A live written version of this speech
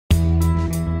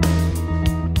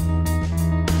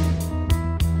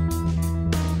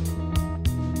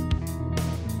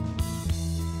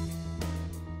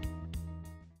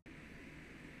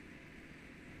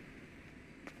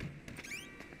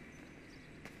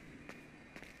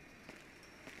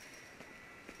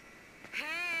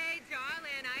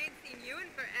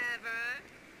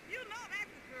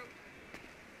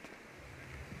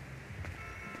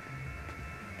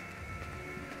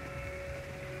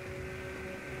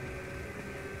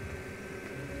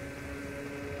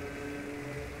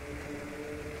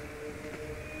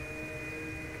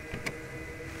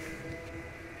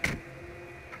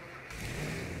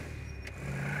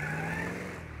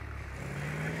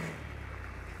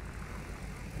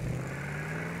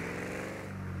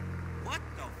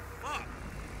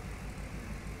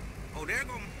there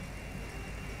go.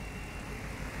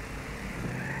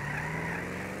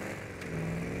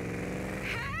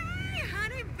 Hey,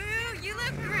 honey boo, you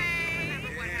look great.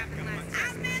 What happened last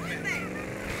time? I missed it.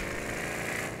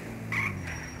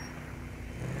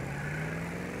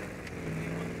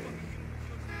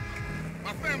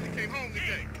 My family came home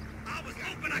today. I was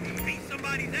hoping I could beat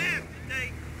somebody's ass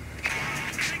today.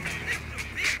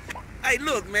 Hey,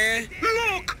 look, man.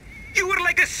 Look! You were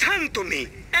like a son to me.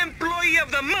 Employee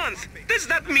of the month. Does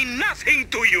that mean nothing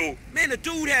to you? Man, the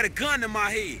dude had a gun in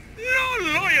my head.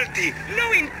 No loyalty,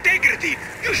 no integrity.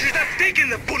 You should have taken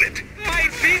the bullet. My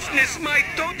business, my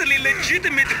totally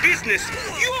legitimate business.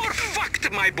 You're fucked,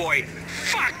 my boy.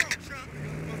 Fucked.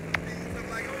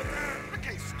 I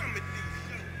can't stomach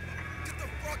these. Get the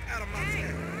fuck out of my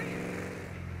town.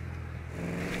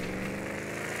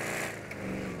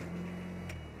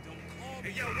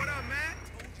 Hey, yo, what up, man?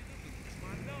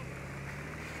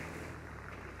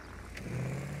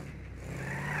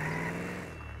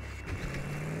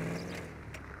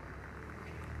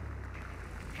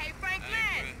 Hey,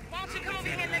 Franklin, why don't you come over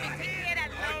here and let me take care of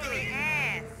that lonely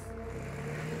ass?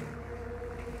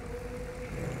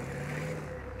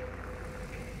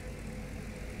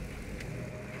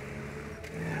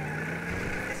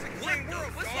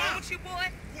 What's wrong with you, boy?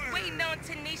 Waiting on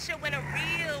Tanisha when a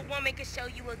real woman can show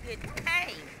you a good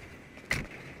thing.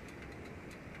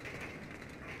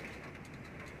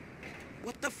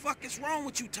 What the fuck is wrong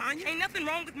with you, Tanya? Ain't nothing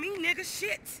wrong with me, nigga.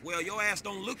 Shit. Well, your ass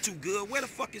don't look too good. Where the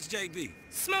fuck is JB?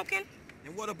 Smoking.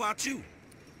 And what about you?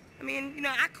 I mean, you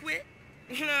know, I quit.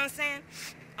 You know what I'm saying?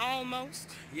 Almost.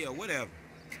 Yeah, whatever.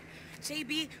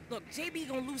 JB, look, JB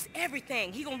gonna lose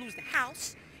everything. He gonna lose the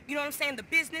house, you know what I'm saying, the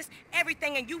business,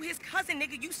 everything, and you his cousin,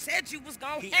 nigga, you said you was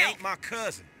gonna He help. ain't my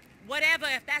cousin. Whatever,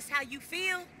 if that's how you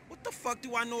feel. What the fuck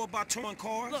do I know about towing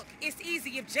cars? Look, it's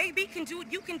easy. If JB can do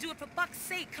it, you can do it, for fuck's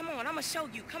sake. Come on, I'ma show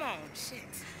you. Come on, shit.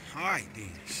 All right,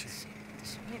 then. Shit.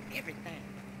 Show him everything.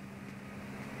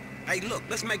 Hey, look,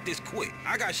 let's make this quick.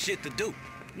 I got shit to do.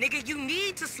 Nigga, you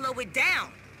need to slow it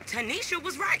down. Tanisha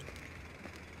was right.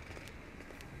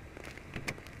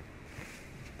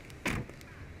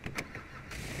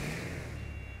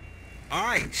 All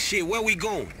right, shit, where we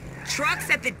going? Trucks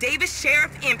at the Davis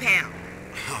Sheriff Impound.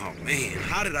 Oh, man,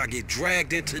 how did I get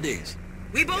dragged into this?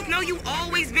 We both know you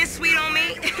always been sweet on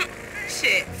me.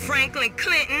 Shit, Franklin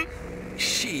Clinton.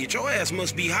 Shit, your ass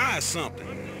must be high or something.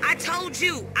 I told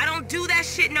you, I don't do that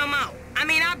shit no more. I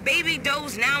mean, I baby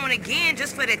doze now and again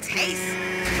just for the taste.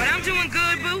 But I'm doing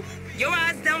good, boo. Your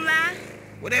eyes don't lie.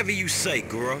 Whatever you say,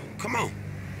 girl. Come on.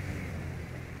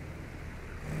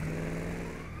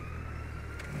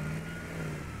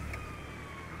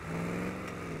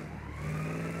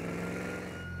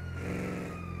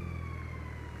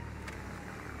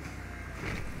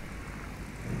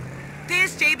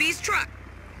 There's JB's truck.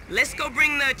 Let's go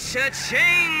bring the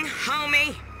cha-ching,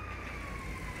 homie.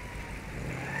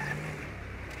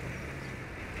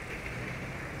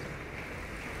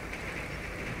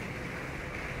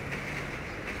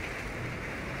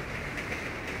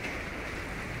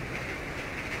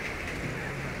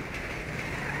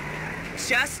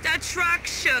 Just a truck,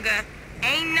 sugar.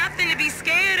 Ain't nothing to be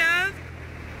scared of.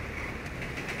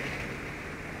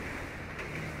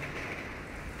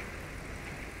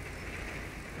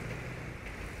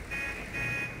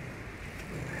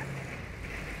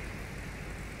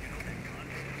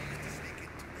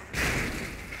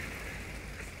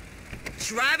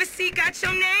 Driver's seat got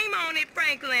your name on it,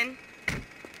 Franklin.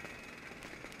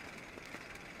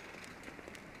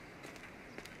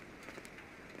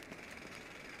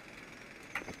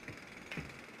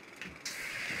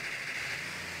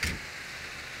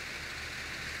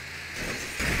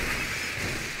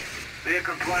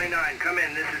 Vehicle 29, come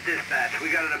in. This is dispatch.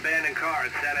 We got an abandoned car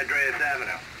at San Andreas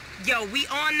Avenue. Yo, we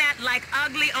on that like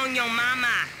ugly on your mama.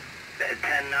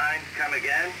 10-9, come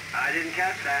again? I didn't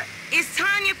catch that. It's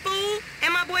Tanya, fool,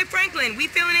 and my boy Franklin. We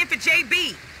filling in for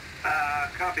JB.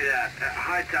 Copy that.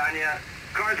 Hi, Tanya.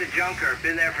 Car's a junker.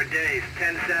 Been there for days.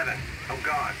 10-7. I'm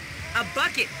gone. A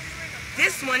bucket.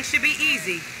 This one should be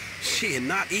easy. Shit,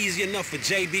 not easy enough for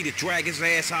JB to drag his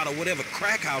ass out of whatever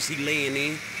crack house he laying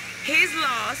in. His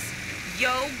loss,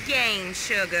 your gain,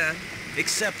 sugar.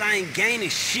 Except I ain't gaining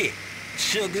shit,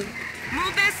 sugar.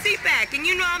 Move that seat back, and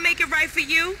you know I'll make it right for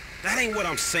you. That ain't what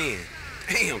I'm saying.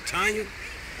 Damn, Tanya.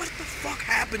 What the fuck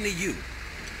happened to you?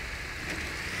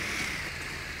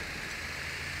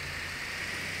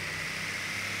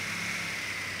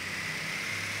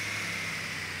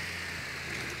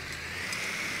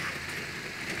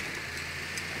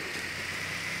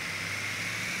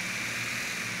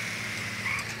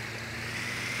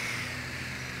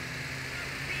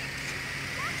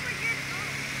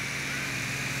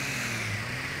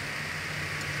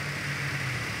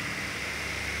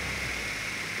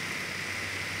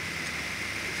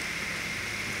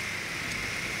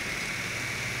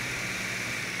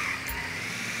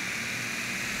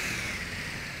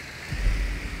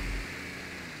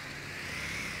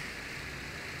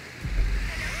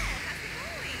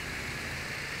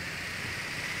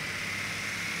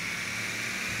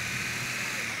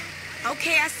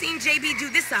 Okay, I seen JB do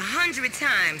this 100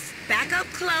 times. Back up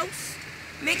close.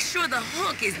 Make sure the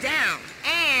hook is down.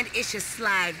 And it should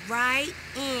slide right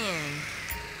in.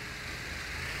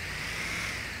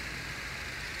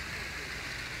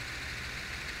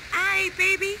 Aight,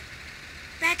 baby.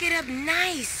 Back it up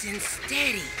nice and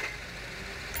steady.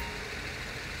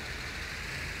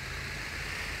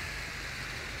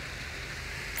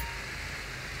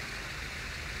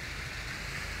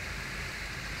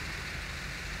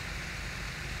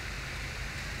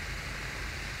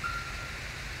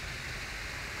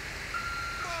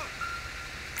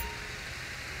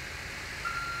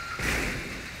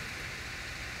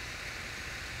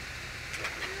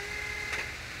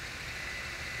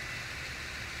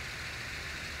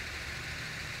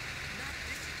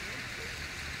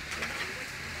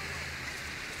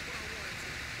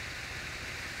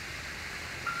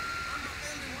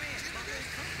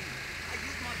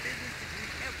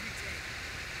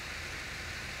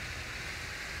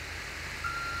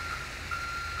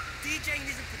 DJing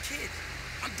isn't for kids.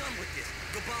 I'm done with this.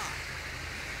 Goodbye.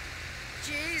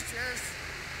 Jesus.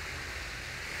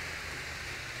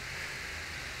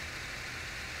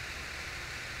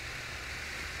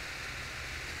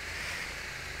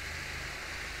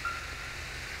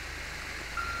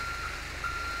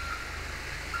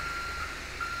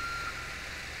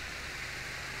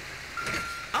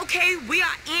 Okay, we are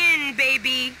in,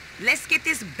 baby. Let's get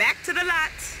this back to the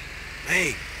lot.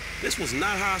 Hey, this was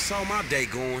not how I saw my day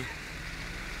going.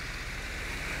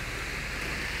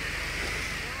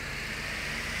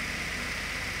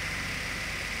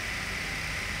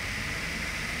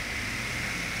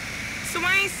 So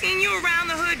I ain't seen you around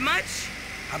the hood much?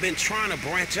 I've been trying to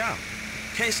branch out.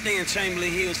 Can't stay in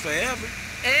Chamberlain Hills forever.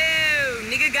 Oh,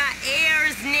 nigga got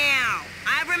airs now.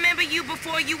 I remember you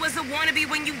before you was a wannabe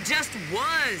when you just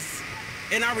was.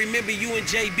 And I remember you and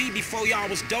JB before y'all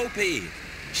was dopehead.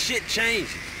 Shit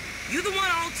changes. You the one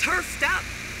all turfed up.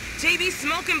 JB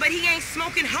smoking, but he ain't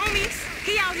smoking homies.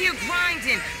 He out here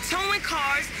grinding, towing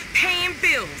cars, paying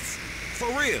bills. For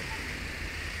real.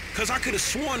 Cause I could have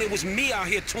sworn it was me out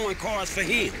here towing cars for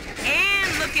him.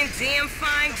 And looking damn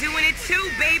fine doing it too,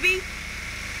 baby.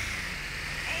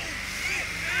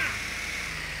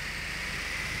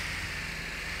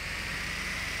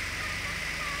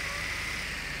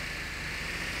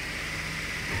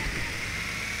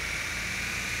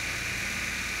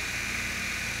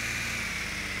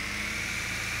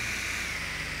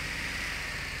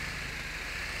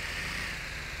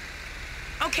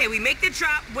 Okay, we make the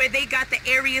drop where they got the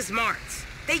areas marked.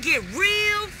 They get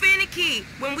real finicky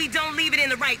when we don't leave it in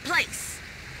the right place.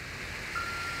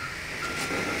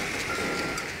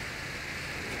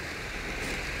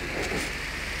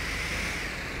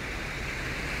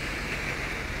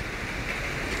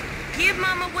 Give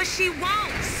Mama what she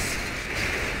wants.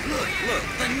 Look,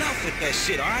 enough with that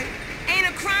shit, all right? Ain't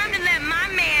a crime to let my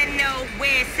man know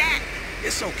where it's at.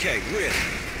 It's okay, really.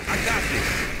 I got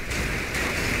this.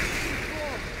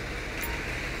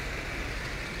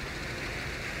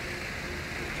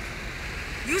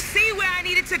 You see where I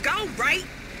needed to go, right?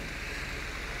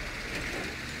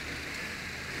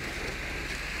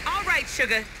 All right,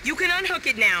 sugar. You can unhook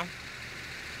it now.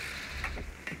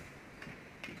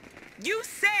 You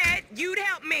said you'd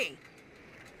help me.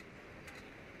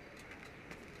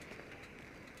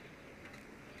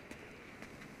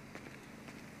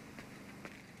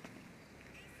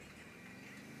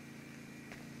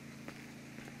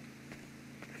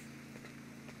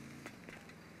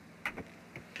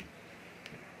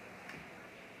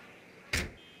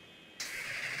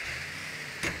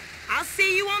 I'll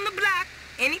see you on the block.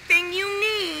 Anything you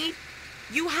need,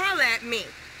 you holler at me.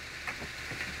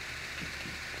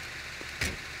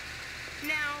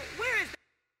 Now, where is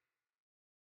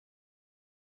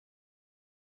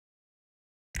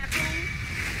that fool?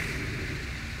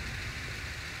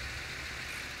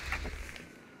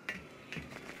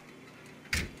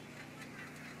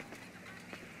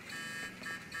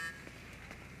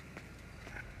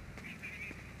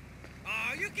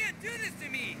 Oh, you can't do this to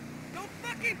me. Don't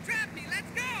fucking trap me. Let's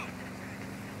go.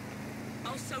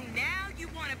 Oh, so now you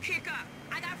want to pick up.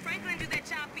 I got Franklin do that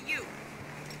job for you.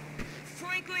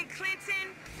 Franklin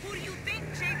Clinton? Who do you think,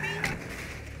 JB?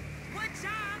 What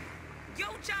job?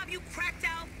 Your job, you cracked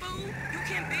out fool. You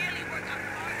can barely work a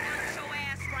part out your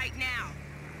ass right now.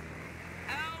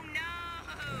 Oh, no.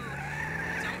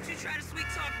 Don't you try to sweet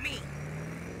talk me.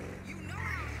 You know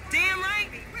how. Damn right.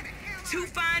 Too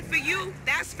fine for you,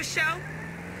 that's for sure.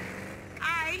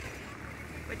 Aight.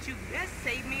 But you best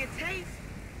save me a taste.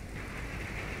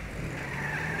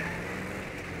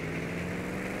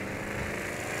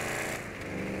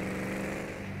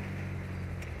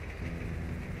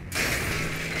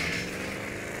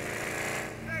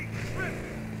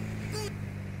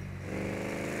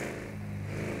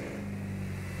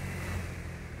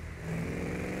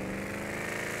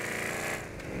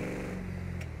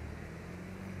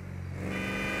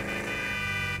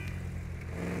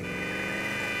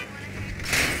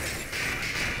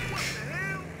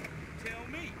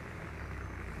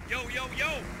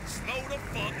 slow the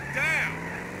fuck down.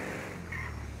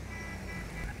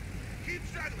 Keep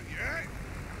straggling, you heard?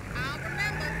 I'll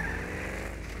remember.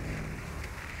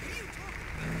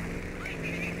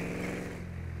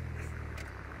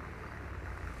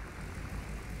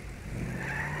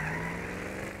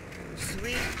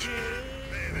 Sweet dreams.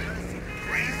 Man, that's some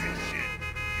crazy shit.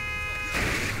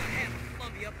 Have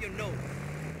Columbia up your nose.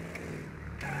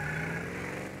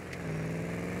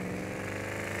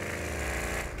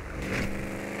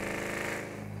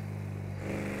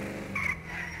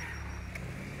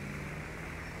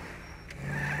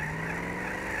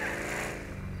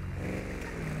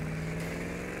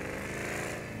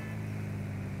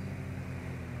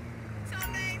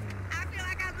 Some days, I feel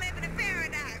like I'm living in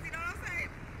paradise, you know what I'm saying?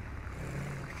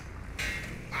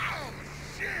 Oh,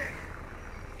 shit.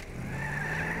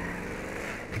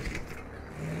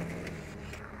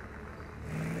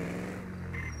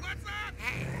 What's up?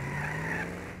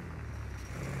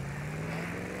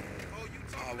 Oh, you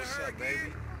talking what's to her up, baby?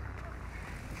 again?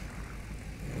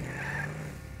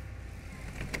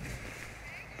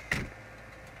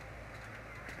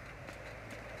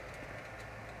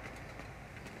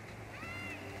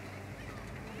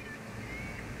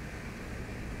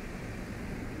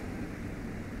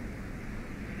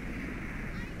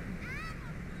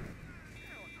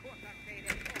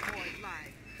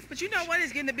 But you know what?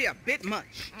 It's getting to be a bit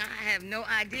much. I have no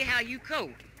idea how you cope.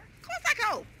 Of course I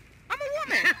go. I'm a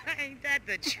woman. Ain't that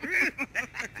the truth?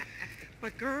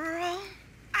 But girl,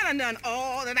 I done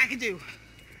all that I can do.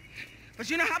 But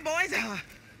you know how boys are.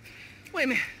 Wait a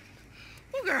minute.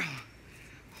 Oh, girl.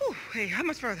 Whew, hey, how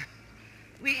much further?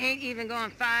 We ain't even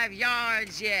gone 5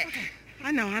 yards yet. Okay,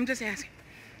 I know. I'm just asking.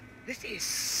 This is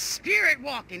spirit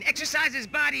walking. Exercises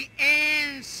body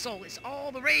and soul. It's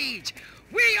all the rage.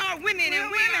 We are women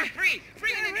and we are free.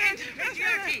 Free in the end of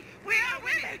patriarchy. We are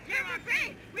women. Here are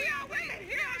free. We are women.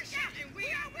 Here are shouting. We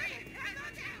are women. Hands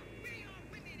on down. We are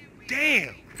women and we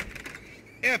Damn.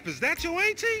 F, is that your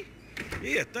auntie?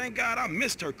 Yeah, thank God I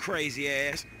missed her crazy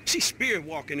ass. She's spirit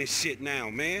walking this shit now,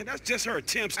 man. That's just her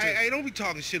attempts to... Hey, don't be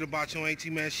talking shit about your auntie,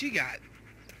 man. She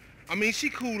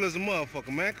cool as a motherfucker,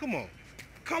 man. Come on.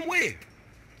 Come where?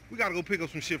 We gotta go pick up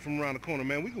some shit from around the corner,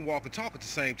 man. We can walk and talk at the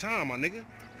same time, my nigga.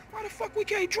 Why the fuck we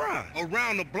can't drive?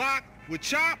 Around the block with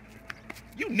Chop?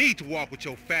 You need to walk with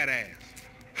your fat ass.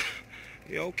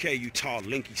 Yeah, okay, you tall,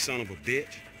 linky son of a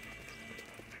bitch.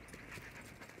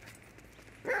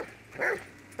 Come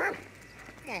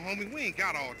on, homie. We ain't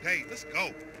got all day. Let's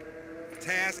go.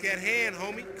 Task at hand,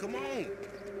 homie. Come on.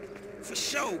 For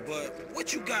sure, but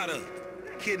what you got up?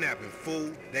 Kidnapping,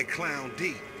 fool. That clown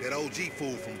D. That OG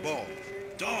fool from Balls.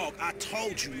 Dog, I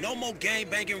told you, no more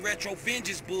gang-banging retro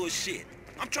vengeance bullshit.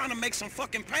 I'm trying to make some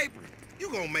fucking paper.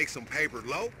 You gonna make some paper,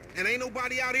 Lo. And ain't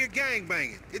nobody out here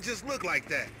gang-banging. It just look like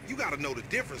that. You gotta know the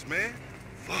difference, man.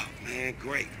 Fuck, man,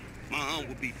 great. My aunt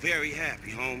would be very happy,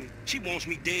 homie. She wants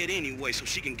me dead anyway so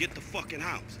she can get the fucking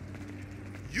house.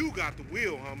 You got the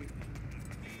wheel, homie.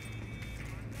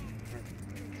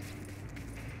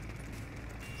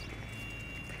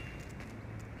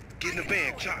 Get in the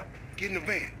van, Chop. Get in the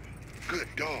van. Good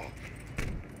dog.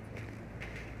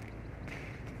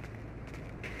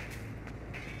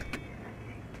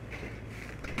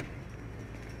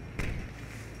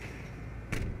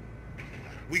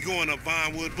 We going up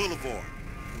Vinewood Boulevard.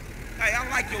 Hey, I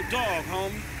like your dog,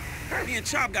 homie. Me and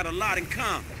Chop got a lot in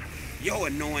common. Yo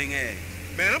annoying ass.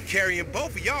 Man, I'm carrying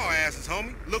both of y'all asses,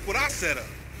 homie. Look what I set up.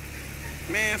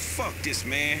 Man, fuck this,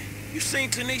 man. You seen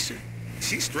Tanisha?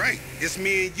 She straight. It's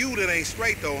me and you that ain't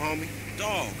straight, though, homie.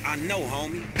 Dog, I know,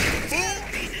 homie.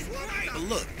 But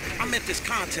look, I met this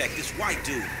contact, this white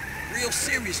dude. Real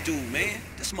serious dude, man.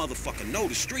 This motherfucker know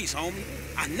the streets, homie.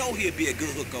 I know he'll be a good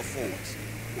hookup for us.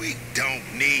 We don't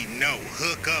need no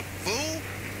hookup, fool.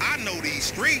 I know these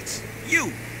streets.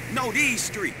 You know these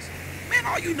streets. Man,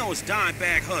 all you know is dime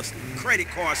bag hustling, credit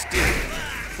card stealing,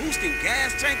 boosting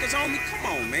gas tankers on me. Come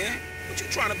on, man. What, you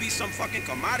trying to be some fucking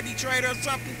commodity trader or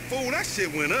something? Fool, that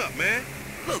shit went up, man.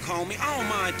 Look, homie, I don't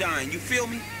mind dying, you feel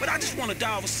me? But I just want to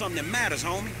die over something that matters,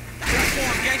 homie. That's what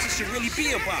foreign gangsters should really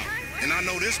be about. And I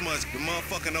know this much, the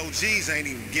motherfucking OGs ain't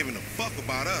even giving a fuck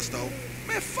about us, though.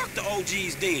 Man, fuck the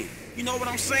OGs then. You know what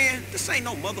I'm saying? This ain't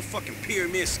no motherfucking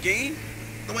pyramid scheme.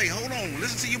 No, wait, hold on.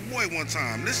 Listen to your boy one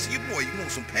time. Listen to your boy. You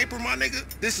want some paper, my nigga?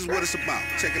 This is what it's about.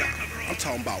 Check it out. I'm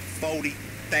talking about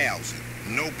 40,000.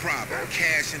 No problem.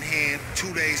 Cash in hand,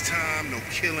 2 days time, no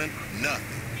killing, nothing.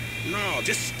 No,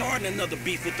 just starting another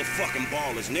beef with the fucking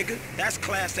ballers, nigga. That's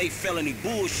Class A felony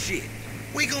bullshit.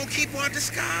 We gonna keep our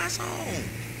disguise on.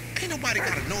 Ain't nobody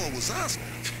gotta know it was us.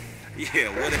 Yeah,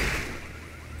 whatever.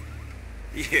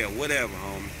 Yeah, whatever,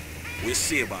 homie. We'll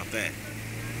see about that.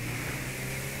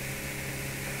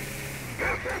 Yo,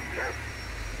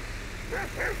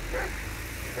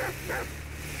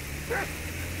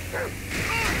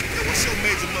 what's your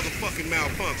major motherfucking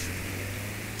malfunction?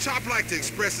 Chop like to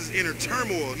express his inner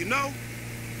turmoil, you know?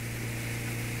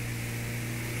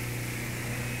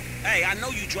 Hey, I know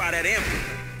you drive that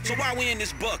Emperor. So why we in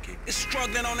this bucket? It's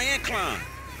struggling on the incline.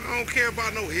 I don't care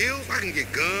about no hills. I can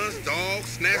get guns, dogs,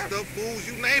 snatched up fools,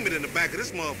 you name it in the back of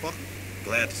this motherfucker.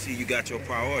 Glad to see you got your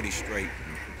priorities straight.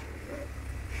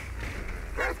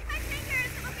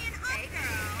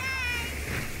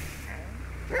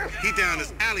 He down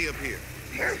this alley up here.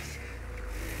 Jesus.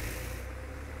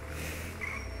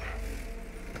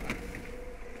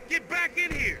 Get back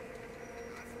in here.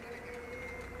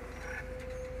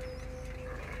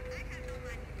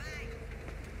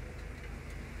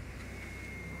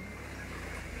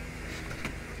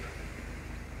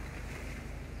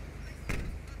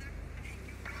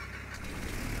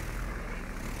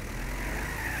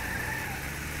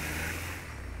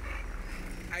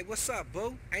 Hey, what's up,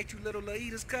 boo? Ain't you little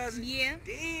Laida's cousin? Yeah.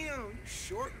 Damn, you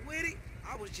short with it?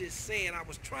 I was just saying I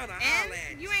was trying to holler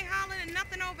at And you ain't hollering at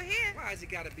nothing over here. Why is it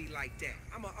gotta be like that?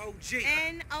 I'm an OG.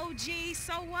 And OG,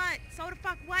 so what? So the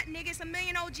fuck what, nigga? It's a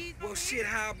million OGs Well, over shit, here.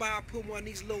 how about I put one of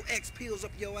these little X pills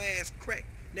up your ass crack?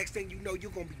 Next thing you know,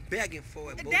 you're gonna be begging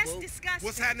for it, boo-boo. That's disgusting.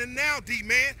 What's happening now,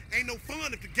 D-man? Ain't no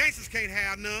fun if the gangsters can't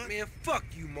have none. Man, fuck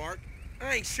you, Mark.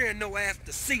 I ain't sharing no ass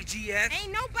to CGF.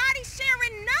 Ain't nobody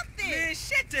sharing nothing. Man,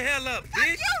 shut the hell up, fuck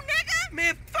bitch. you, nigga.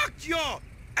 Man, fuck y'all.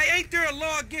 Hey, ain't there a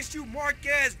law against you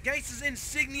mark-ass gangsters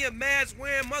insignia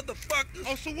mask-wearing motherfuckers?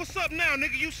 Oh, so what's up now,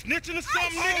 nigga? You snitching or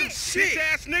something, Oh, nigga? shit.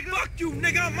 Bitch-ass nigga? Fuck you,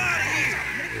 nigga. I'm out of here.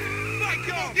 Nigga. Fuck Come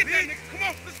y'all, on, get that bitch. nigga. Come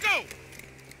on, let's go.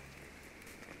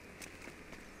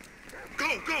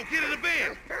 Go, get in the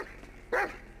van.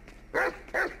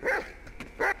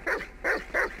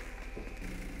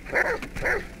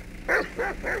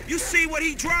 You see what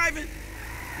he driving?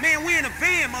 Man, we in a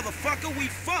van, motherfucker. We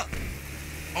fucked.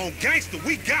 On gangster,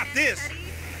 we got this.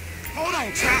 Hold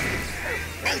on, Chop.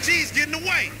 OG's getting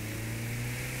away.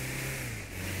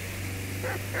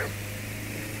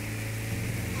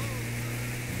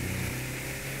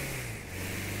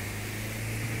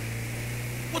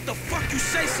 What the fuck you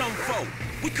say something for?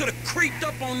 We could've creeped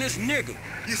up on this nigga.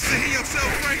 You see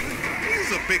yourself, Franklin?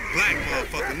 You's a big black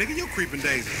motherfucker, nigga. Your creeping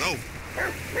days is over.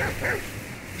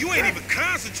 You ain't even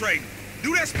concentrating.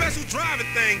 Do that special driving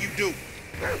thing you do.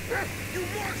 You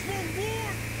marks won't war.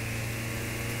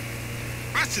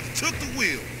 I should've took the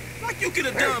wheel. Like you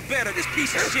could've done better. This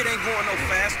piece of shit ain't going no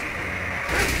faster.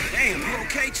 Damn, you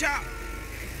okay, Chop?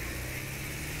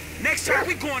 Next time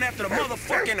we going after the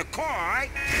motherfucker in the car, all right?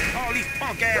 All these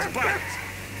punk-ass bodies.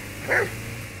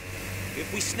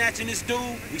 If we snatching this dude,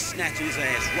 we snatching his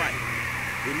ass right.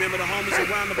 Remember the homies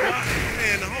around the block?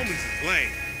 Man, the homies is lame.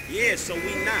 Yeah, so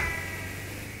we not.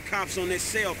 Cops on their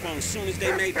cell phone as soon as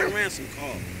they made the ransom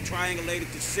call.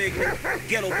 Triangulated the signal.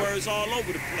 Ghetto birds all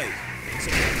over the place.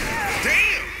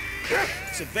 Damn!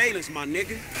 Surveillance, my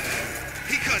nigga.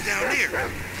 He cut down there.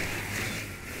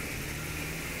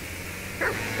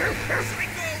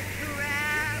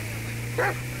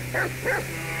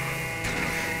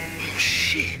 Oh,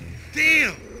 shit.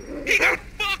 Damn. He got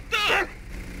fucked up.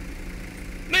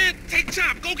 Man, take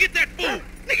Chop. Go get that fool.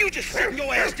 Nigga, you just sitting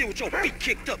your ass there with your feet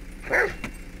kicked up.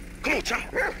 Come on, Chop.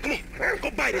 Come on.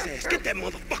 Go bite his ass. Get that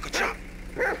motherfucker, Chop.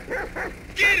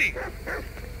 Get him.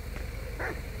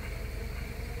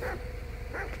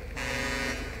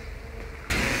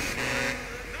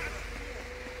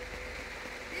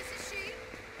 This is she.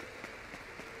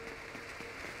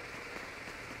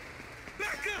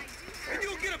 Back up, and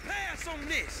you'll get a pass on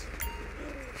this.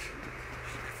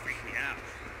 Freak me out.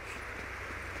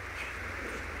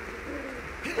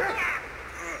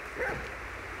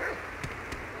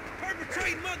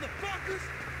 Perpetrating motherfuckers.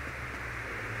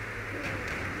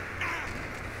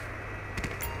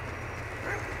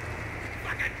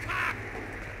 Fucking cop!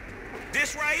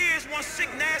 This right here is one sick,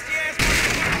 nasty-ass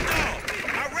motherfucking dog.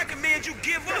 I recommend you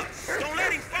give up. Don't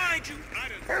let him find you. I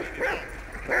done seen it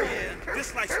all. Yeah,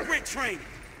 this like sprint training.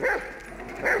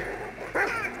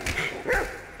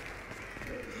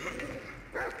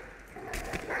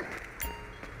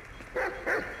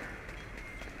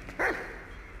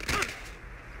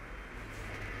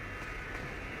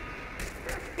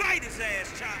 Bite his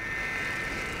ass, Chop.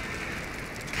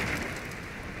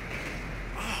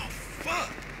 Oh, fuck.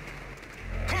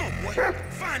 Come on, boy.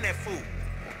 Find that fool.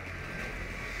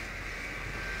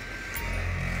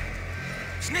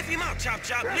 Sniff him out, Chop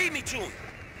Chop. Lead me to him.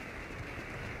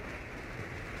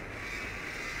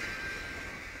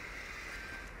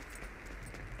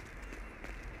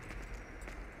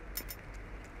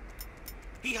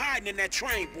 He hiding in that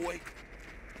train, boy.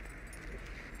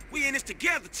 We in this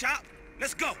together, Chop.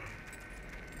 Let's go.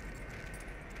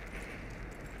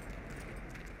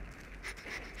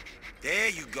 There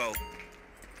you go.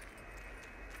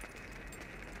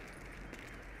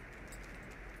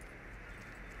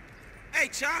 Hey,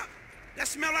 Chop. That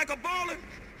smell like a bowler?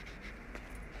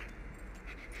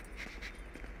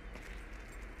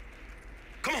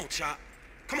 Come on, Chop.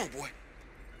 Come on, boy.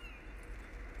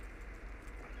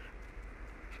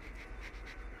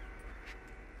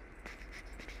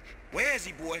 Where is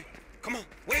he, boy? Come on,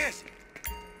 where is he?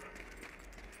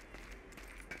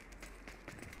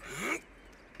 Huh?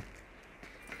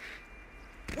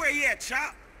 Where he at,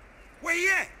 Chop? Where he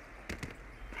at?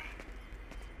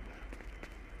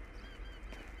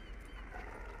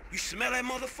 You smell that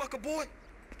motherfucker, boy?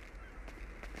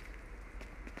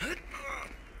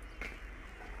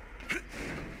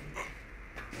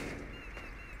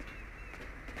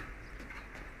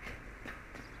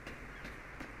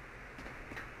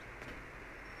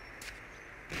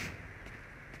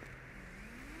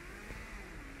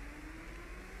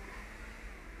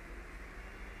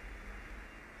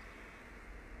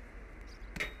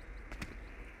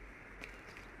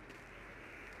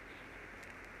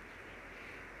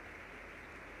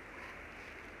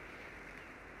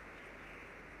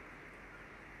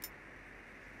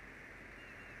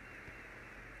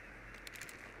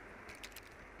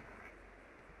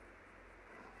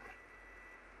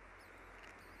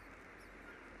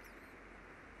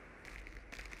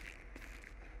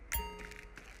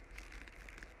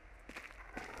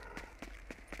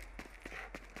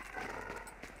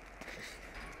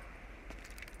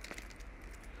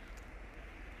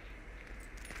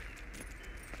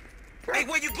 Hey,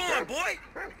 where you going, boy?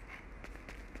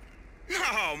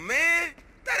 No, man.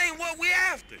 That ain't what we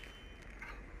after.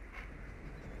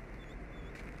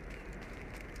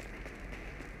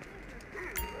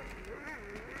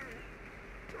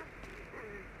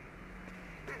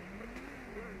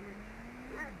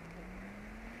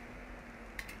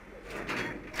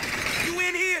 You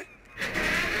in here?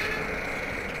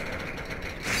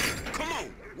 Come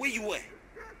on, where you at?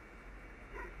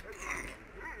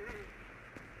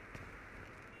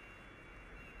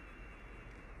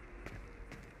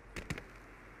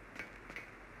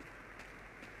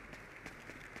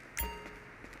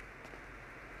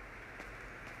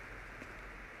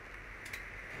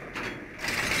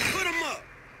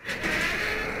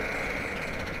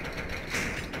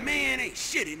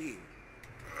 Shit in here.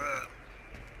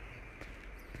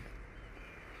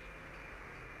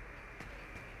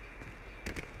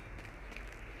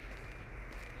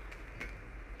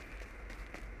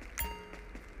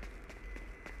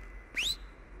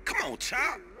 Come on,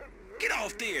 Chop. Get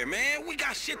off there, man. We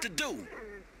got shit to do.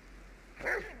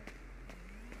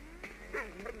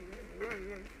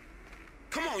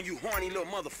 Come on, you horny little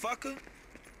motherfucker.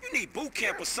 You need boot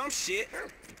camp or some shit.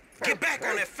 Get back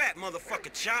on that fat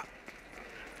motherfucker, Chop.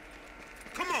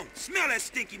 Come on, smell that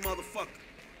stinky motherfucker.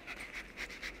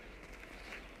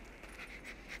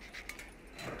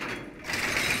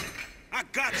 I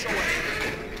got your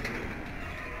ass.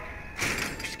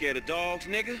 You scared of dogs,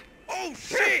 nigga? Oh,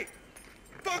 shit!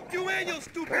 Fuck you and your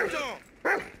stupid dog!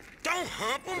 Don't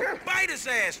hump him. Bite his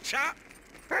ass, Chop.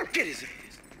 Get his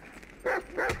ass.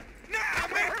 Nah,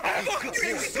 man! Fuck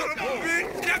you, son of a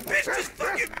bitch! That bitch just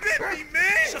fucking bit me,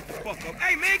 man! Shut the fuck up.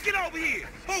 Hey, man, get over here!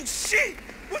 Oh, shit!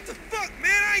 What the fuck,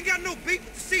 man? I ain't got no beef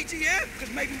with the CGF. Cause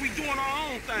maybe we doing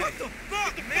our own thing. What the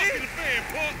fuck, man? Fuck the fan,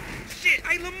 punk. Shit,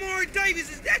 hey, Lamar Davis,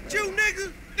 is that you,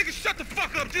 nigga? Nigga, shut the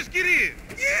fuck up. Just get in.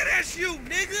 Yeah, that's you,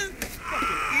 nigga.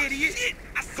 Fucking idiot. Shit,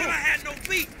 I said I had no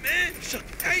beef, man. Shut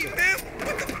the Hey, man,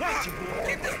 what the fuck?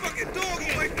 Get this fucking dog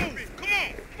away from me. Come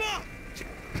on. Fuck.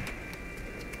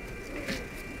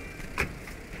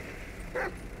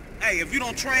 Hey, if you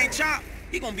don't train Chop,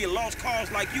 he gonna be a lost cause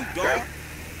like you, dog.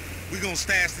 We gonna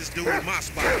stash this dude in my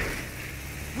spot.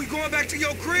 We going back to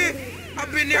your crib?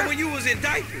 I've been there when you was in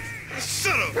diapers.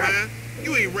 Shut up, man.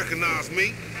 You ain't recognize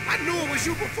me. I knew it was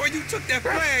you before you took that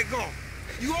flag off.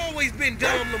 You always been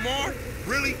dumb, Lamar.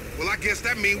 Really? Well, I guess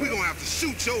that means we gonna have to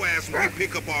shoot your ass when we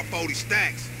pick up our 40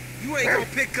 stacks. You ain't gonna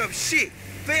pick up shit.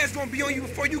 Feds gonna be on you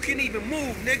before you can even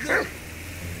move, nigga.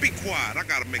 Be quiet. I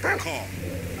gotta make a call.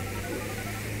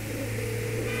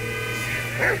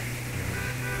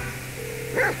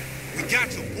 We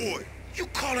got your boy. You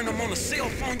calling them on the cell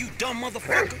phone, you dumb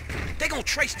motherfucker? They gonna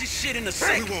trace this shit in a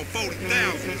second. We want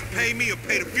 40,000. Pay me or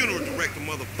pay the funeral director,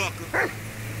 motherfucker.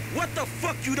 What the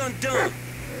fuck you done?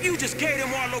 You just gave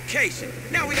them our location.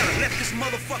 Now we gotta let this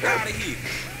motherfucker out of here.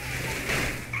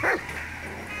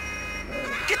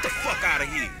 Get the fuck out of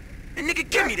here. And nigga,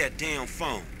 give me that damn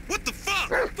phone. What the fuck?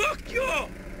 Fuck you!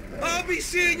 I'll be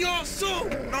seeing y'all soon.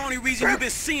 The only reason you been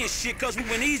seeing shit cause we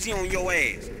went easy on your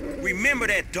ass. Remember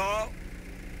that, dog.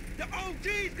 The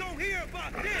OG's gonna hear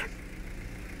about this.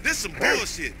 This some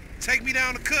bullshit. Take me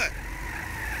down the cut.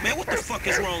 Man, what the fuck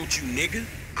is wrong with you, nigga?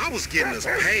 I was getting us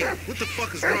paid. What the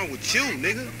fuck is wrong with you,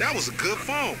 nigga? That was a good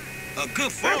phone. A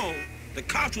good phone? The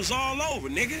cops was all over,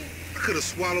 nigga. I could have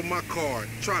swallowed my card.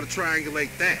 Try to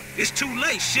triangulate that. It's too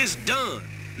late. Shit's done.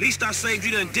 At least I saved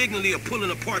you the indignity of pulling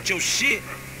apart your shit.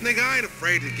 Nigga, I ain't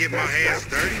afraid to get my hands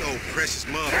dirty, old precious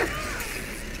motherfucker.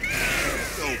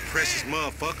 Old precious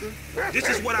motherfucker. This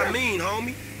is what I mean,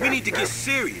 homie. We need to get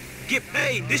serious. Get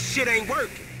paid. This shit ain't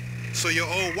working. So your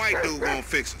old white dude gonna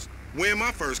fix us. Win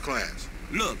my first class.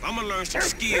 Look, I'ma learn some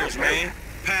skills, man.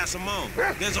 Pass them on.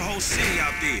 There's a whole city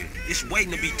out there. It's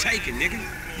waiting to be taken, nigga.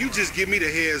 You just give me the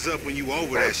heads up when you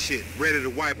over that shit. Ready to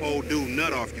wipe old dude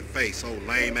nut off your face, old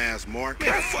lame-ass Mark.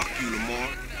 Man, fuck you, Lamar.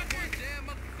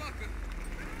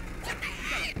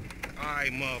 All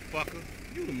right, motherfucker.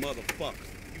 You the motherfucker.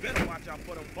 You better watch out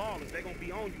for them ballers. They gonna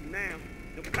be on you now.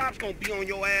 The cops gonna be on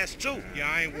your ass, too. Yeah,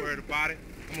 I ain't worried about it.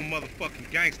 I'm a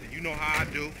motherfucking gangster. You know how I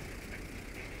do.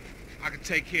 I can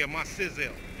take care of my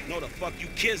sizzle. No, the fuck you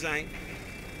kids ain't.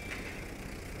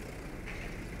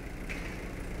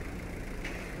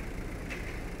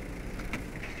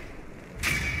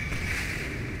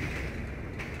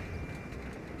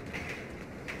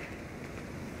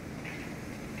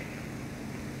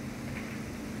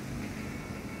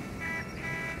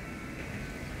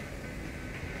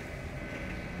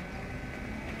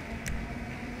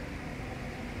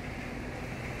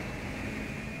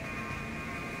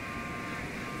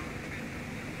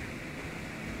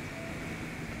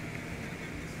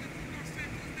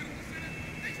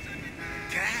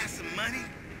 Can I have some money?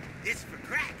 It's for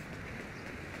crack.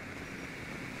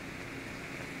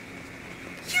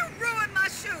 You ruined my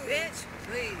shoes! Bitch,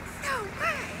 please. No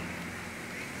way!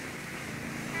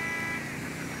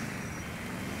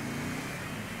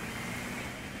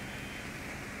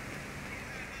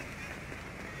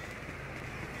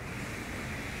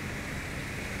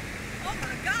 Oh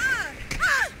my God!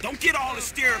 Ah! Don't get all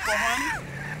hysterical, honey.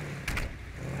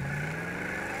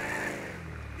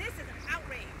 This is an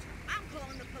outrage. I'm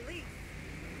calling the police.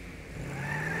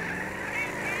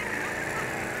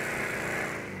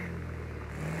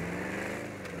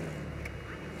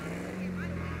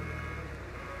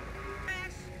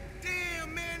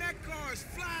 Damn, man, that car is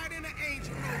flying in the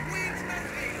angel. No wings, no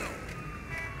halo.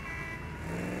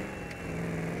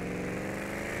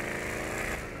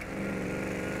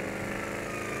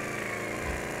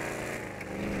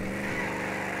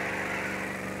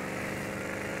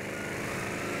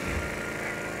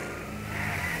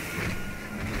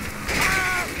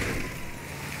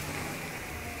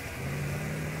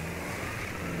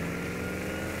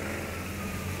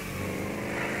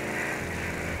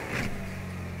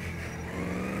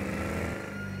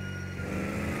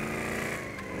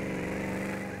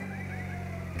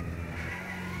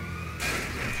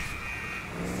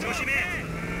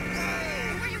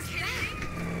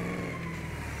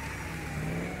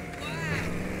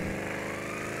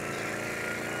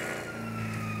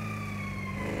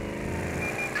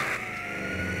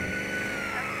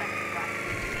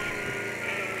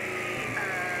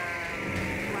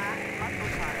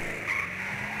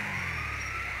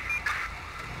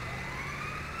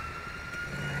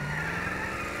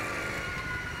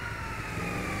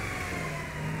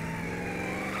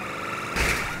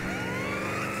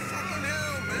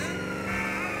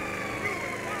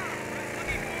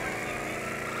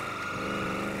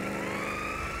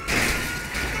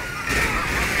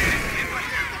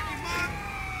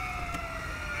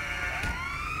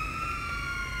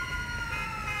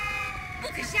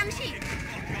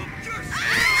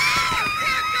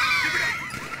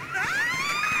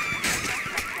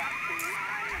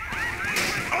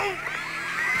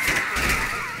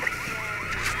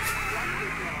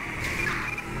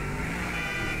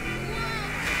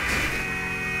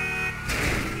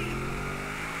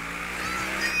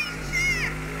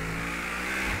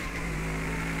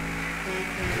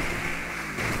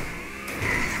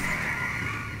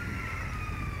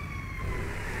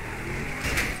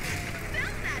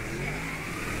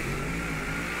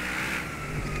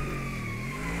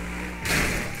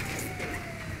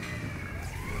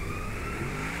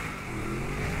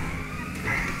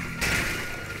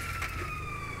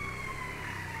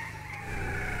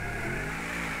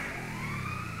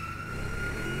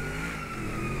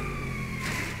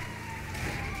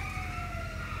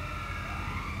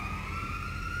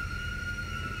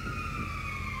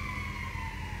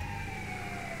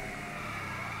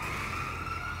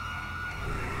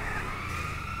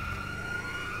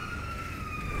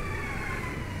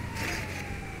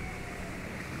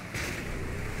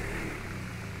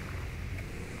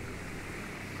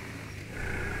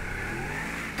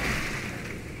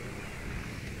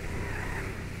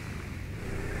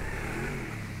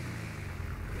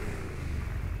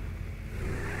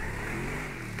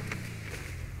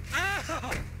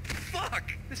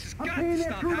 fuck? This has I'm got paying to that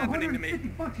stop crew happening to me.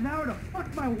 $150 an hour to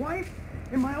fuck my wife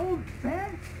in my own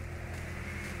bed?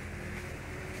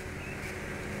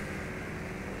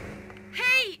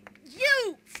 Hey,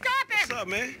 you! Stop it! What's up,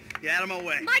 man? Get out of my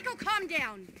way. Michael, calm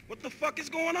down. What the fuck is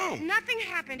going on? Nothing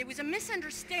happened. It was a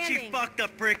misunderstanding. She fucked a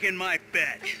prick in my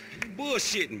bed. You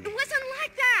bullshitting It me. wasn't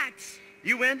like that.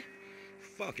 You in?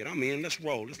 Fuck it, I'm in. Let's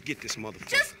roll. Let's get this motherfucker.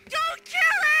 Just don't kill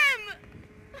him!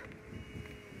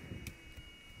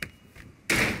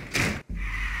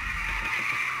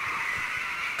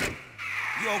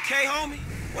 You okay, homie?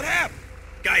 What happened?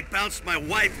 Guy bounced my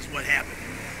wife is what happened.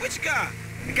 Which guy?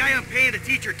 The guy I'm paying to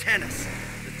teach her tennis.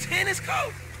 The tennis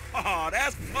coach? Oh,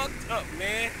 that's fucked up,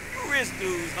 man. You rich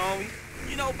dudes, homie.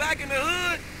 You know, back in the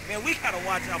hood, man, we gotta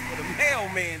watch out for the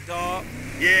mailman, dog.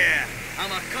 Yeah,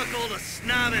 I'm a cuckold, a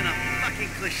snob, and a fucking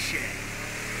cliche.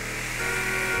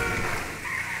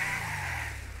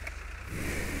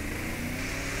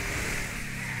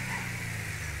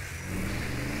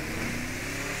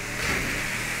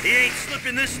 He ain't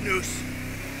slipping this noose.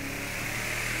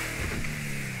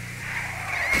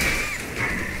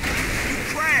 You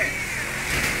crashed.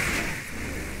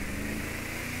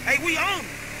 Hey, we on it.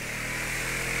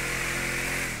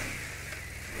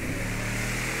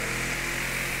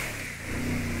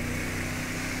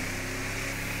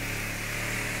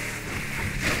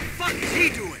 What the fuck is he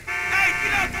doing? Hey,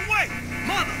 get out the way!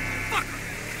 Motherfucker!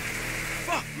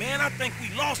 Fuck, man, I think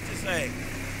we lost his ass.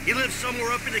 He lives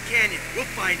somewhere up in the canyon. We'll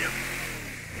find him.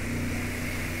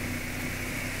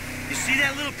 You see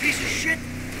that little piece of shit?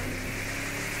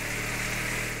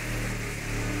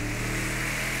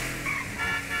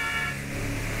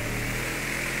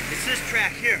 It's this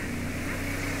track here.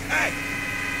 Hey,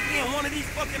 he in one of these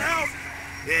fucking houses?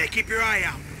 Yeah, keep your eye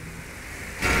out.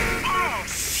 Oh,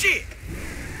 shit!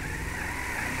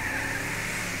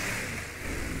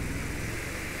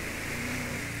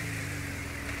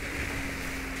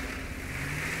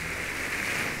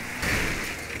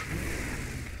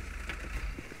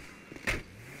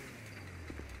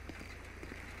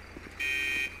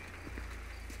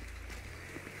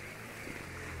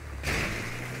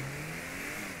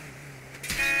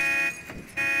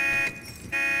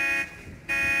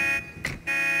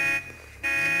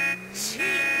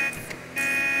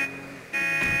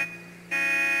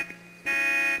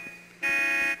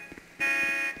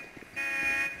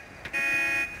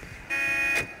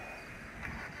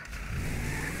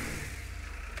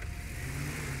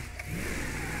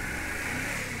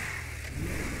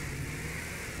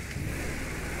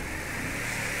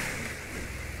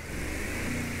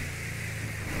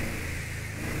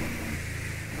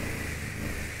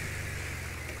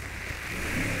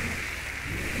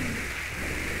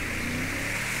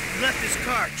 Left his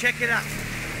car. Check it out.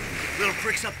 Little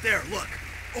prick's up there. Look.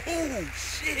 Oh,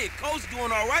 shit. Coach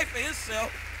doing all right for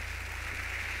himself.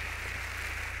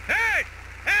 Hey!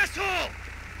 Asshole!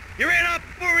 You ran off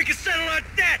before we could settle our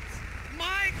debts!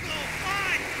 Michael,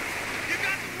 what? You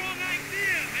got the wrong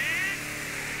idea, man.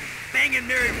 Banging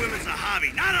married women's a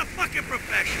hobby, not a fucking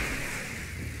profession.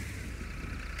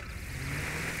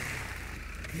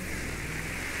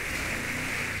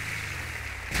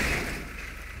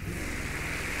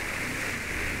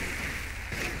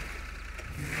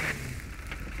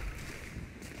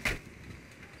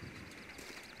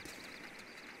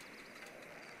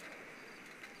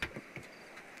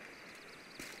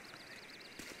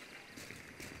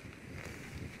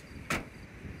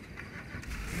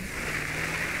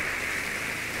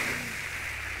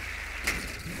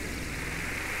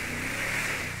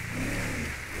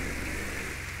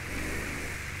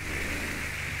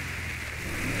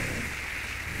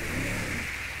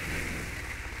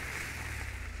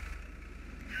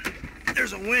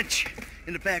 There's a winch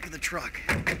in the back of the truck.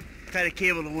 Tied a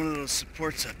cable to one of those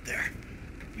supports up there.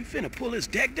 You finna pull his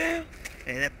deck down?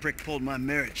 Hey, that prick pulled my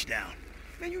marriage down.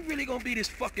 Man, you really gonna be this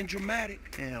fucking dramatic?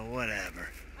 Yeah, whatever.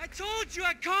 I told you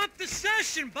I comped the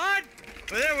session, bud.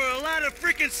 Well, there were a lot of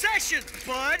freaking sessions,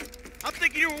 bud. I'm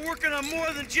thinking you were working on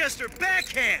more than just her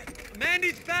backhand.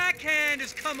 Mandy's backhand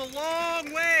has come a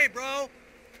long way, bro.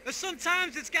 But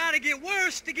sometimes it's gotta get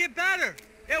worse to get better.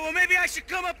 Yeah, well, maybe I should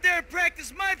come up there and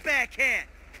practice my backhand.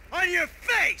 On your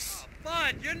face!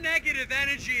 Bud, your negative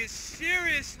energy is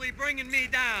seriously bringing me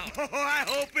down. Oh, I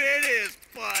hope it is,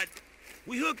 bud.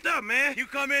 We hooked up, man. You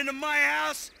come into my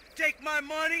house, take my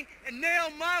money, and nail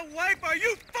my wife? Are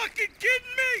you fucking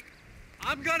kidding me?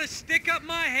 I'm gonna stick up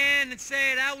my hand and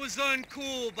say that was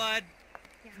uncool, bud.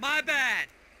 My bad.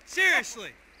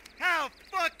 Seriously. How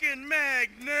fucking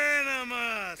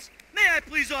magnanimous! May I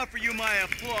please offer you my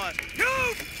applause?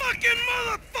 You fucking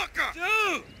motherfucker!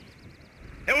 Dude!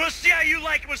 And we'll see how you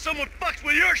like it when someone fucks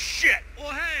with your shit. Well,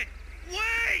 hey,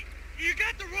 wait! You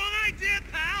got the wrong idea,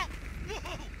 pal!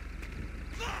 Whoa!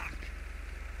 Fuck!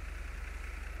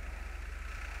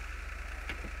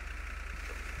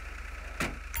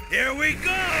 Here we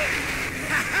go!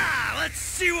 Ha-ha! Let's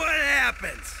see what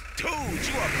happens! Dude,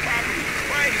 you are probably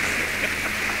crazy.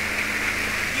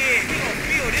 Yeah, we gonna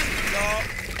feel this, dog.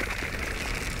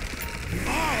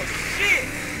 Oh, shit!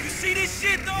 You see this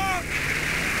shit, dog?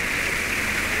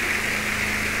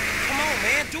 Come on,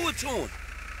 man, do it to him.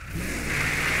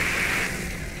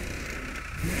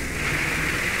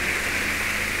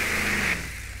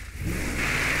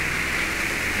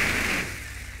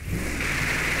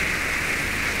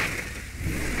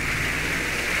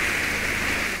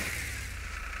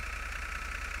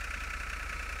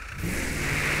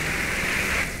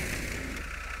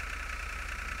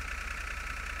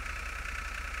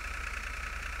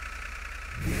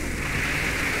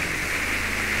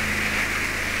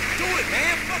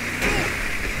 Man, fucking do it!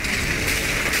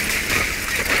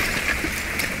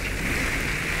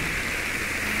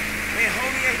 Man,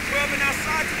 homie ain't clubbing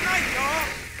outside tonight, y'all.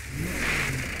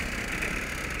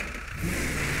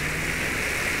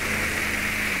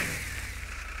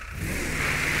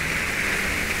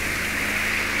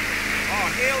 Oh,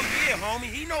 hell yeah, homie.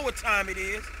 He know what time it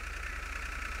is.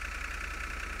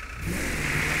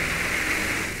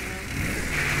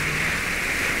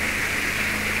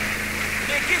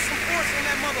 Get some force on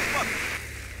that motherfucker.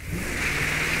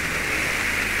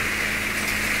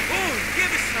 Ooh,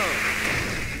 give it some.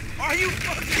 Are you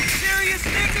fucking serious,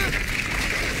 nigga?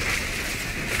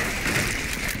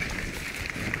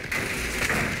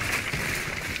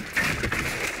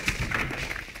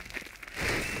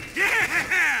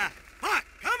 Yeah! Fuck,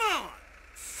 come on!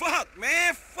 Fuck,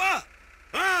 man, fuck.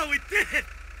 Oh, we did it!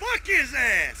 Fuck his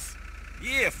ass!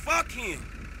 Yeah, fuck him.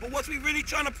 But was we really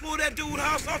trying to pull that dude's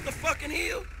house off the fucking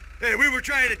hill? Hey, we were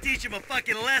trying to teach him a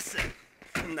fucking lesson.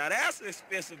 Now that's an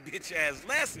expensive bitch-ass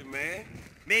lesson, man.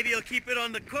 Maybe he'll keep it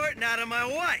on the court and out of my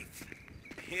wife.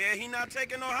 Yeah, he not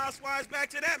taking no housewives back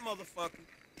to that motherfucker.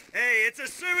 Hey, it's a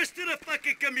service to the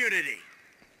fucking community.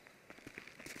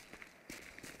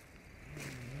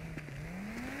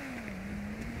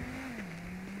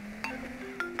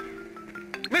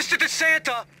 Mr.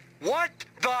 DeSanta, what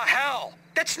the hell?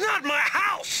 That's not my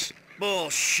house!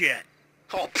 Bullshit.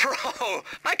 Oh, bro,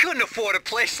 I couldn't afford a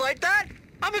place like that.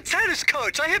 I'm a tennis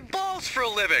coach. I hit balls for a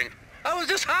living. I was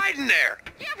just hiding there.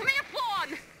 Give me a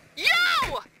phone!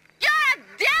 You! You're a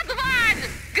dead one!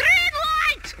 Green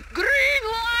light! Green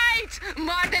light!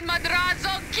 Martin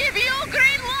Madrazo, give you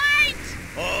green light!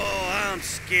 Oh, I'm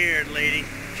scared, lady.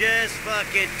 Just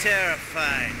fucking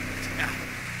terrified.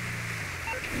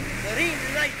 Green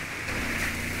light!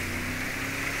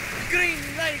 Green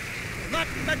light! Not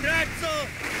Madrazo!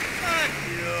 Fuck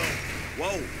you!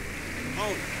 Whoa.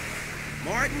 Homie.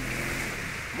 Martin?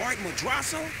 Martin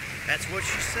Madrazo? That's what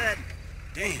she said.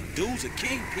 Damn, dude's a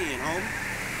kingpin,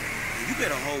 homie. You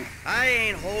better hope. I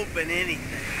ain't hoping anything.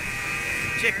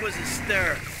 Chick was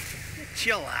hysterical.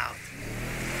 Chill out.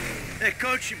 That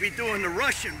coach should be doing the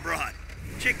Russian broad.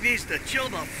 Chick needs to chill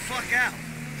the fuck out.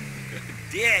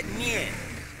 Dead man.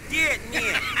 Dead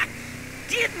man.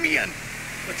 Dead man!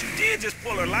 But you did just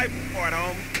pull her life apart,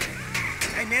 homie.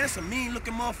 Hey, man, that's some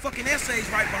mean-looking motherfucking essays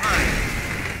right behind you.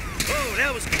 Oh,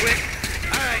 that was quick.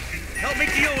 All right, help me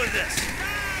deal with this.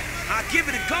 I'll give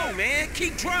it a go, man.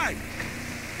 Keep driving.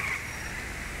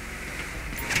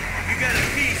 You got a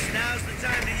piece. Now's the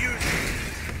time to use it.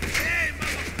 Hey,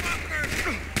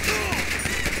 motherfucker!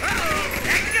 Uh-oh,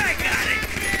 that guy got it.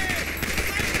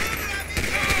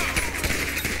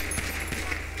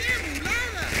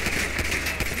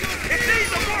 If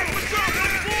these are more patrol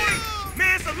boys,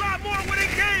 man, it's a lot more where they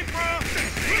came from.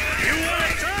 You want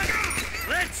to talk?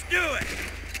 Let's do it.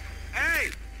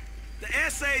 Hey, the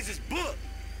essays is booked.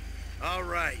 All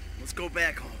right, let's go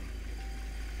back home.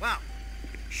 Wow,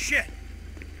 shit.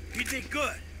 You did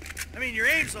good. I mean, your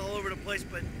aim's all over the place,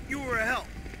 but you were a help.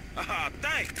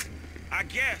 Thanks. I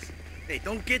guess. Hey,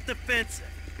 don't get defensive.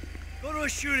 Go to a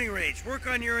shooting range, work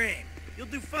on your aim. You'll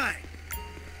do fine.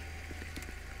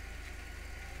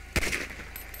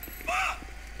 Fuck!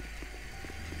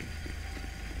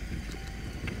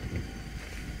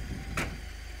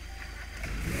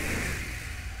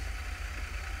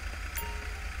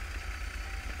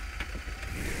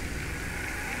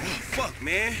 Oh, fuck,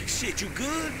 man. Shit, you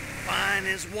good? Fine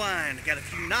as wine. I got a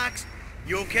few knocks.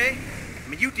 You okay? I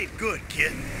mean, you did good,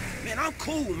 kid. Man, I'm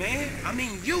cool, man. I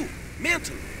mean, you.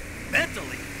 Mentally.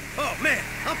 Mentally? Oh, man,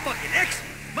 I'm fucking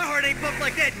excellent. My heart ain't pumped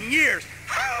like that in years.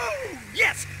 Oh,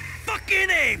 yes! Fucking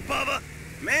A, Bubba!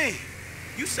 Man,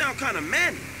 you sound kind of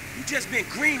manic. You just been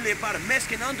greenlit by the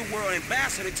Mexican underworld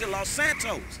ambassador to Los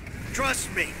Santos.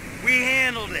 Trust me, we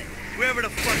handled it. Whoever the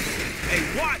fuck... Hey,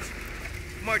 what?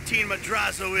 Martin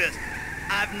Madrazo is.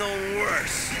 I've known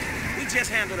worse. We just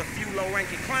handled a few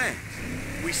low-ranking crimes.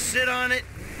 We sit on it,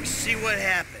 we see what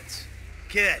happens.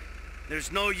 Kid,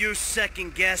 there's no use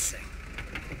second-guessing.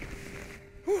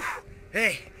 Whew.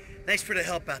 Hey, thanks for the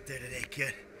help out there today,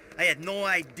 kid. I had no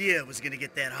idea it was gonna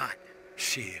get that hot.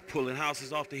 Shit, pulling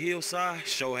houses off the hillside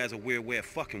sure has a weird way of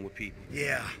fucking with people.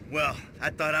 Yeah, well,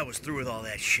 I thought I was through with all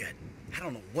that shit. I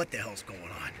don't know what the hell's going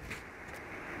on.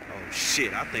 Oh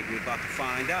shit, I think we're about to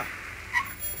find out.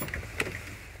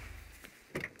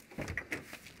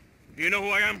 You know who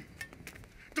I am?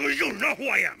 Do you know who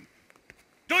I am?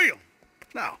 Do you?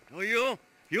 No. Oh, you?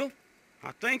 You?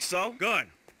 I think so. Good.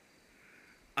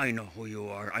 I know who you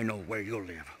are. I know where you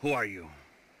live. Who are you?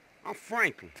 I'm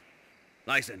Franklin.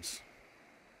 License.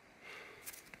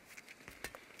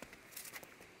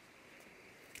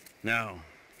 Now,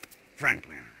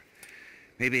 Franklin,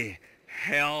 maybe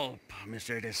help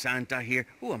Mr. De Santa here.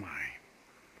 Who am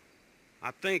I?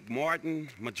 I think Martin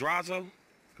Madrazo.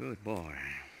 Good boy.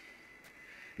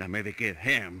 Now maybe give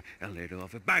him a little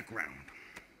of a background.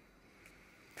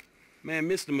 Man,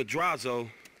 Mr. Madrazo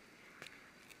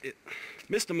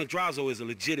is a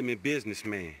legitimate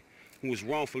businessman who was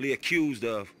wrongfully accused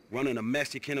of running a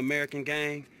Mexican-American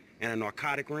gang and a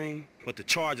narcotic ring, but the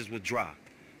charges were dropped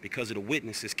because of the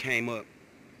witnesses came up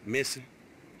missing.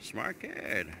 Smart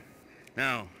kid.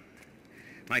 Now,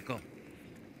 Michael,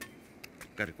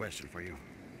 got a question for you.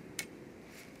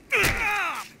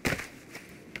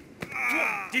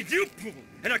 Did you pull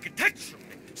an architecturally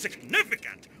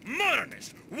significant,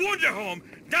 modernist wonder home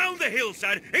down the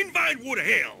hillside in Vinewood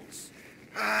Hills?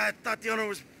 I thought the owner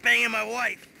was banging my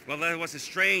wife. Well, that was a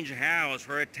strange house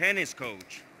for a tennis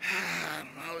coach.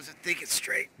 I wasn't thinking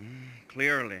straight.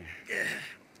 Clearly.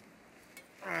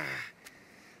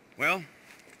 Well,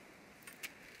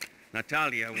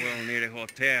 Natalia will need a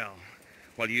hotel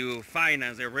while you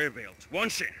finance the rebuild,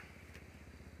 won't she?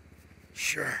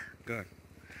 Sure. Good.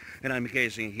 And I'm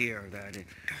guessing here that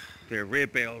the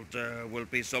rebuild will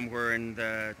be somewhere in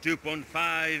the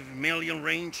 2.5 million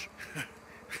range.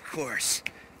 Of course.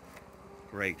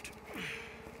 Great.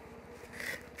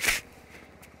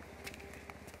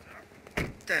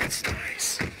 That's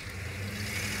nice.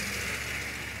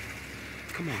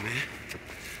 Come on, man.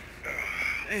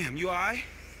 Damn, you all right?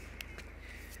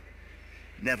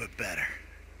 Never better.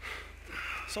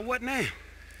 So what now?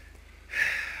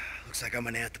 Looks like I'm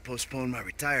gonna have to postpone my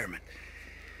retirement.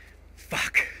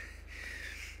 Fuck.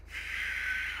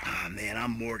 Oh, man,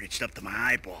 I'm mortgaged up to my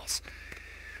eyeballs.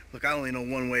 Look, I only know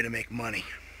one way to make money.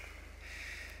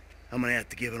 I'm gonna have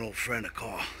to give an old friend a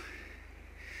call.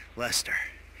 Lester.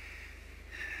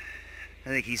 I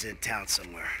think he's in town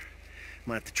somewhere. I'm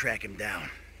gonna have to track him down.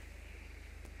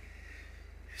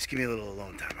 Just give me a little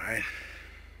alone time, all right?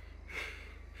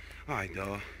 All right,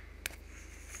 dawg.